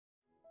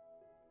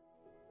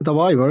The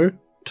Bible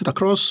to the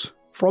cross,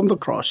 from the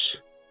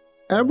cross.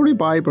 Every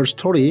Bible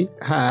story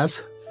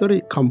has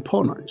three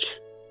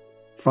components.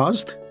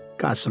 First,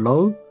 God's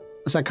law.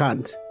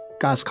 Second,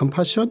 God's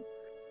compassion.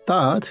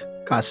 Third,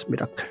 God's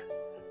miracle.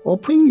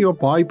 Opening your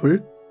Bible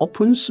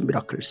opens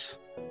miracles.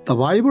 The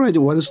Bible as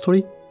one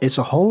story is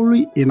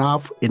wholly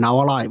enough in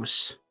our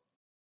lives.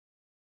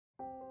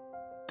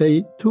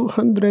 Day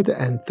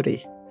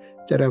 203,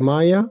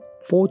 Jeremiah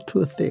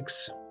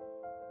 4-6.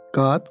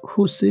 God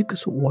who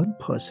seeks one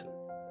person.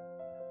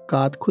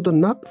 God could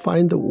not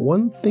find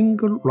one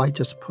single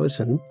righteous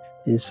person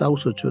in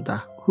South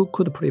Judah who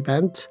could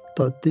prevent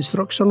the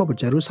destruction of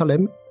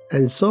Jerusalem,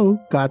 and so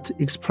God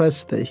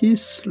expressed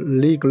his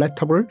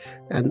regrettable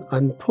and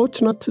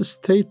unfortunate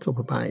state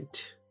of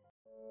mind.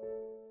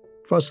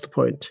 First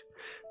point,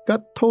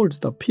 God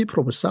told the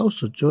people of South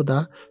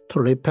Judah to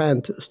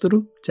repent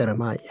through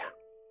Jeremiah.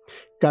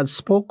 God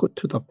spoke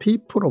to the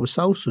people of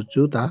South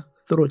Judah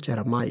through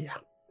Jeremiah.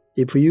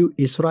 If you,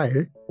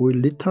 Israel,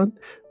 will return,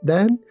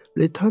 then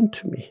return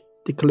to me,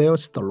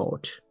 declares the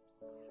Lord.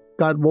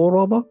 God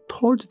moreover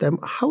told them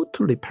how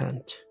to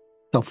repent.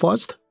 The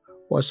first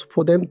was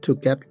for them to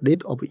get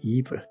rid of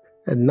evil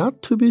and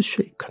not to be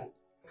shaken.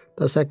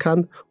 The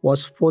second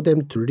was for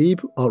them to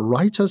live a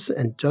righteous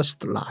and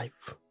just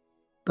life.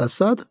 The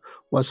third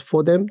was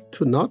for them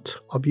to not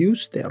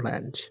abuse their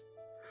land.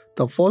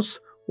 The fourth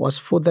was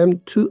for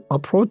them to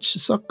approach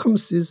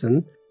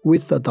circumcision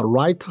with the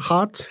right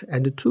heart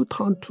and to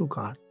turn to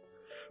God.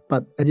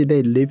 But as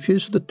they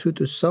refused to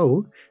do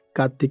so,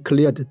 God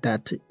declared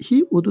that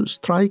He would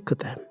strike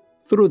them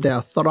through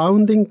their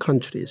surrounding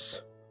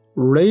countries.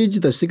 Raise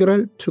the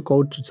signal to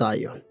go to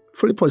Zion.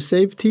 Flee for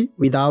safety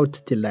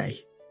without delay.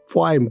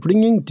 For I am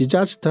bringing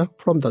disaster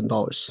from the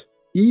north,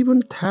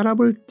 even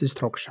terrible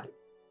destruction.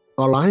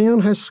 A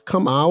lion has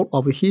come out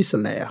of his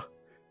lair.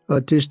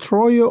 A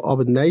destroyer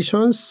of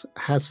nations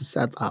has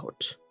set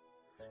out.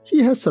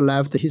 He has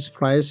left his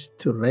place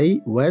to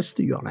lay waste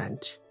your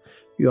land.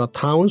 Your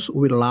towns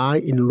will lie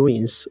in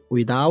ruins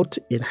without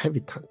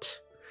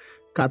inhabitant.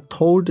 God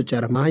told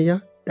Jeremiah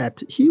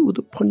that he would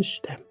punish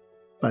them,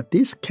 but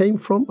this came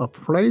from a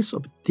place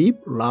of deep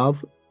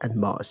love and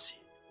mercy.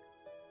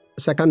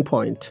 Second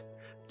point,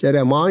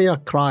 Jeremiah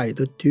cried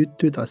due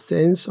to the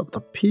sins of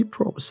the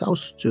people of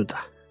South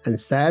Judah and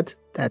said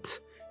that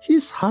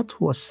his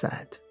heart was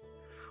sad.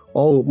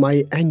 Oh,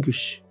 my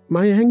anguish,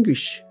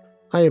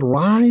 I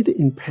writhe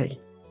in pain.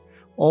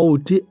 Oh,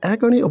 the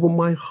agony of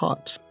my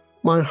heart.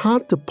 My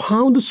heart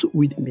pounds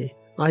within me.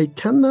 I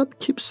cannot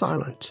keep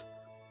silent.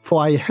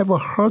 For I have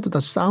heard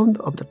the sound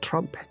of the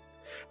trumpet.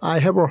 I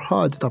have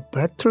heard the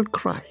battle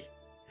cry.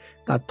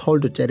 God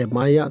told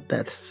Jeremiah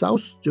that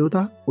South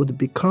Judah would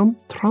become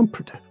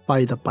trampled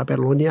by the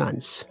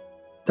Babylonians.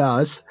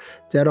 Thus,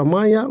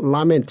 Jeremiah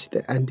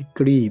lamented and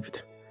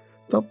grieved.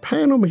 The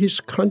pain of his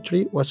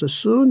country was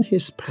soon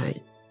his pain.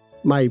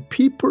 My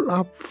people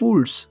are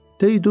fools.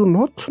 They do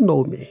not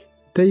know me.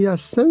 They are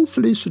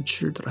senseless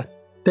children.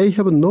 They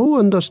have no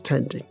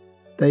understanding.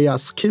 They are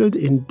skilled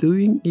in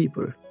doing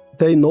evil.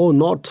 They know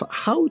not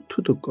how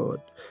to do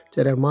good.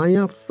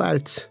 Jeremiah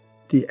felt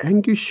the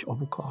anguish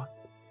of God.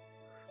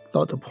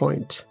 Third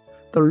point,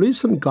 the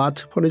reason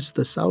God punished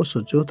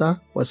South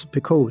Judah was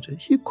because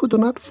he could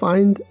not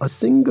find a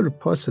single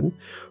person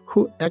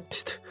who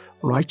acted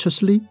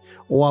righteously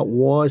or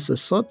was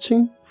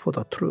searching for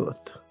the truth.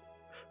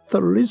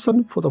 The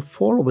reason for the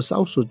fall of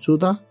South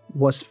Judah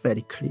was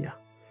very clear.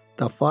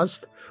 The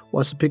first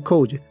was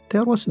because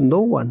there was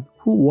no one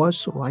who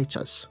was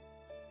righteous.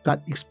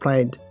 God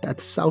explained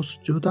that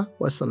South Judah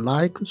was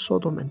like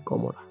Sodom and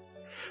Gomorrah,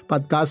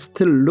 but God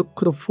still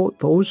looked for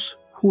those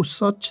who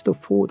searched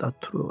for the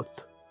truth.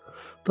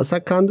 The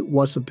second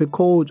was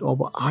because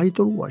of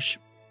idol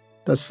worship.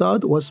 The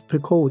third was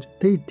because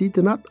they did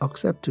not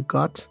accept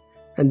God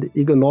and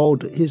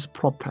ignored His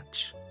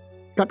prophets.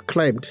 God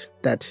claimed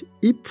that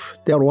if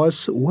there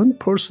was one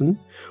person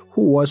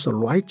who was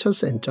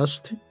righteous and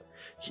just,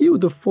 He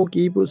would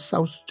forgive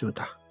South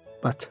Judah,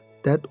 but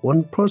that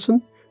one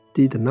person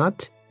did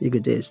not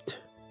exist.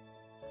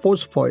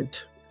 Fourth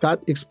point, God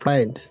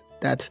explained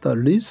that the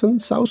reason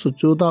South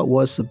Judah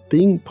was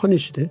being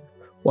punished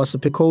was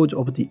because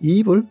of the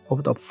evil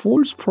of the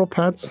false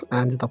prophets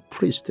and the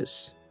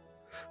priests.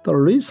 The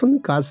reason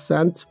God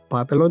sent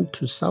Babylon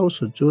to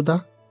South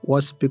Judah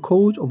was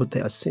because of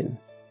their sin.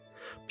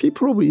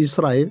 People of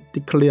Israel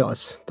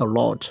declares, the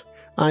Lord,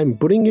 I am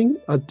bringing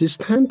a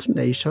distant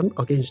nation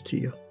against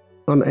you,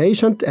 an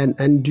ancient and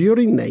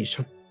enduring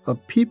nation, a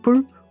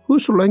people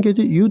whose language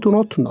you do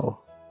not know,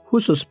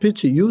 whose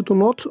speech you do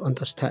not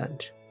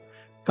understand.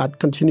 God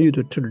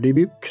continued to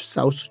rebuke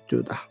South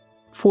Judah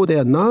for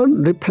their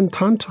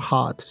non-repentant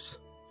hearts.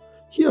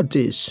 Hear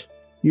this,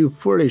 you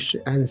foolish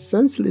and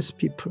senseless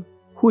people,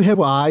 who have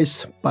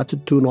eyes but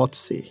do not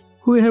see,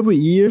 who have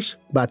ears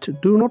but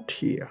do not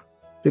hear.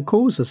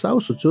 Because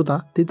South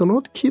Judah did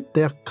not keep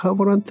their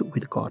covenant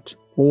with God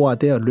or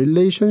their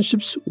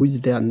relationships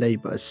with their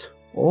neighbors,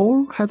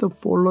 all had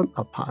fallen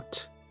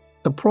apart.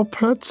 The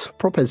prophets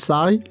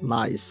prophesy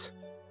lies.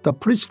 The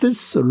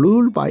priests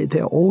rule by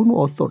their own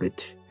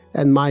authority,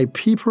 and my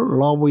people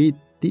love it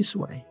this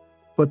way.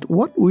 But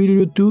what will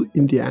you do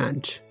in the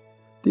end?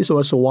 This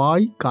was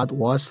why God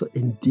was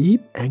in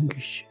deep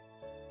anguish.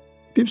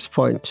 Fifth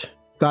point,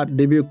 God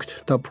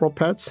rebuked the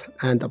prophets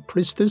and the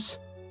priests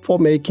for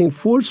making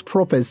false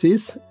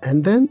prophecies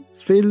and then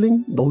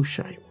feeling no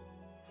shame.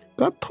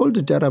 God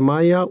told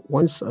Jeremiah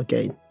once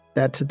again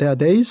that their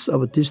days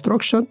of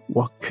destruction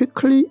were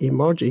quickly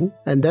emerging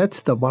and that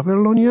the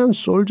Babylonian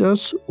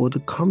soldiers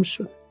would come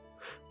soon.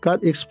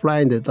 God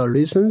explained the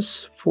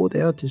reasons for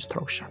their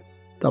destruction.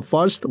 The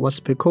first was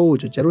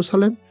because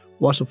Jerusalem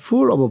was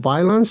full of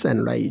violence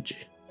and rage.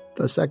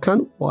 The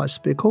second was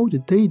because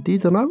they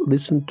did not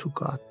listen to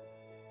God.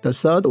 The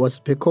third was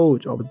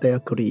because of their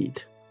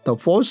greed. The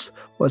fourth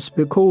was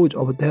because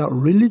of their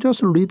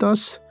religious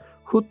leaders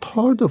who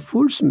told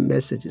false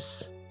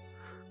messages.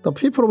 The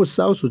people of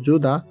South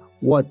Judah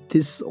were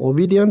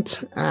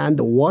disobedient and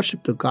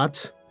worshipped God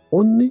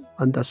only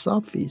on the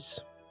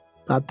surface.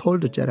 God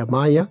told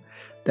Jeremiah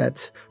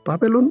that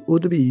Babylon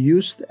would be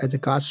used as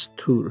God's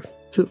tool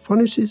to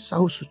punish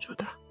South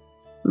Judah.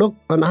 Look,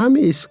 an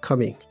army is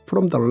coming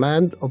from the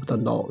land of the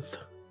north.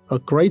 A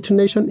great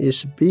nation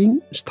is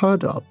being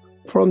stirred up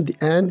from the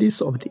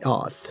ends of the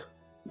earth.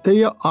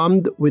 They are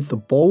armed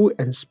with bow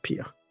and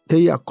spear.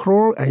 They are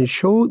cruel and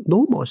show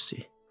no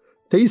mercy.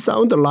 They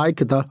sound like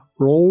the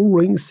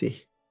roaring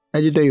sea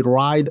as they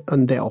ride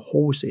on their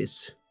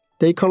horses.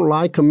 They come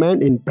like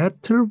men in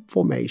battle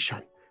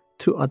formation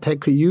to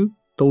attack you,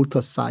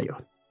 daughter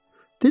Zion.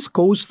 This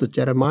caused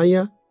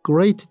Jeremiah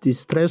great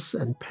distress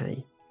and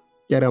pain.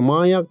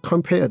 Jeremiah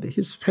compared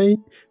his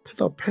pain to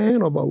the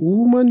pain of a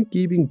woman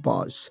giving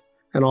birth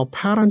and a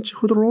parent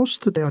who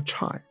lost their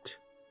child.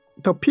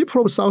 The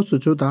people of South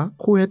Judah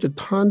who had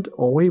turned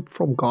away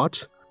from God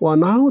were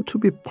now to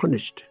be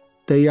punished.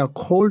 They are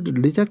called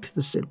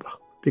rejected silver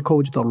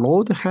because the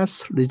Lord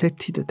has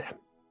rejected them.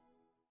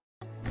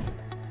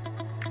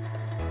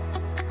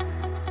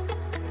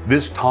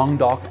 This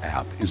Tongdok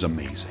app is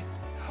amazing.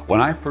 When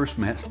I first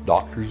met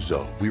Dr.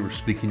 Zoh, we were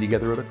speaking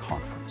together at a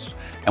conference.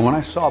 And when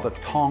I saw the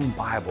Tong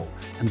Bible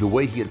and the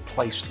way he had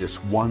placed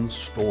this one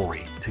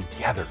story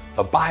together,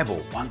 the Bible,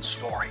 one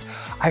story,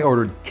 I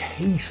ordered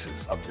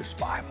cases of this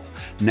Bible.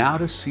 Now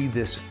to see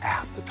this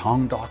app, the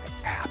Tongdok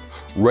app,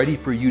 ready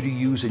for you to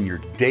use in your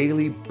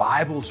daily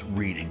Bible's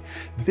reading,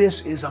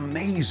 this is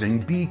amazing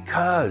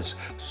because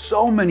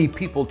so many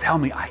people tell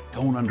me I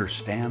don't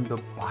understand the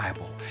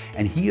Bible.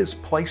 And he has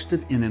placed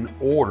it in an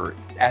order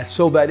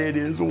so that it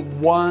is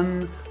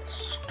one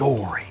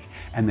story.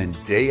 And then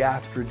day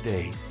after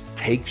day,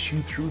 takes you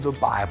through the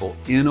Bible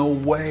in a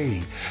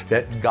way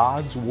that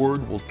God's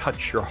Word will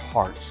touch your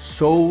heart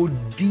so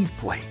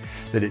deeply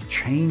that it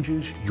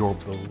changes your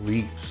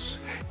beliefs.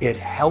 It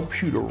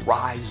helps you to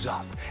rise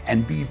up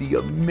and be the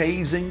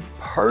amazing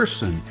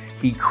person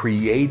He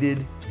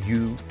created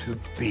you to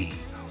be.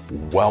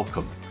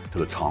 Welcome to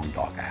the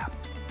Tongdok app.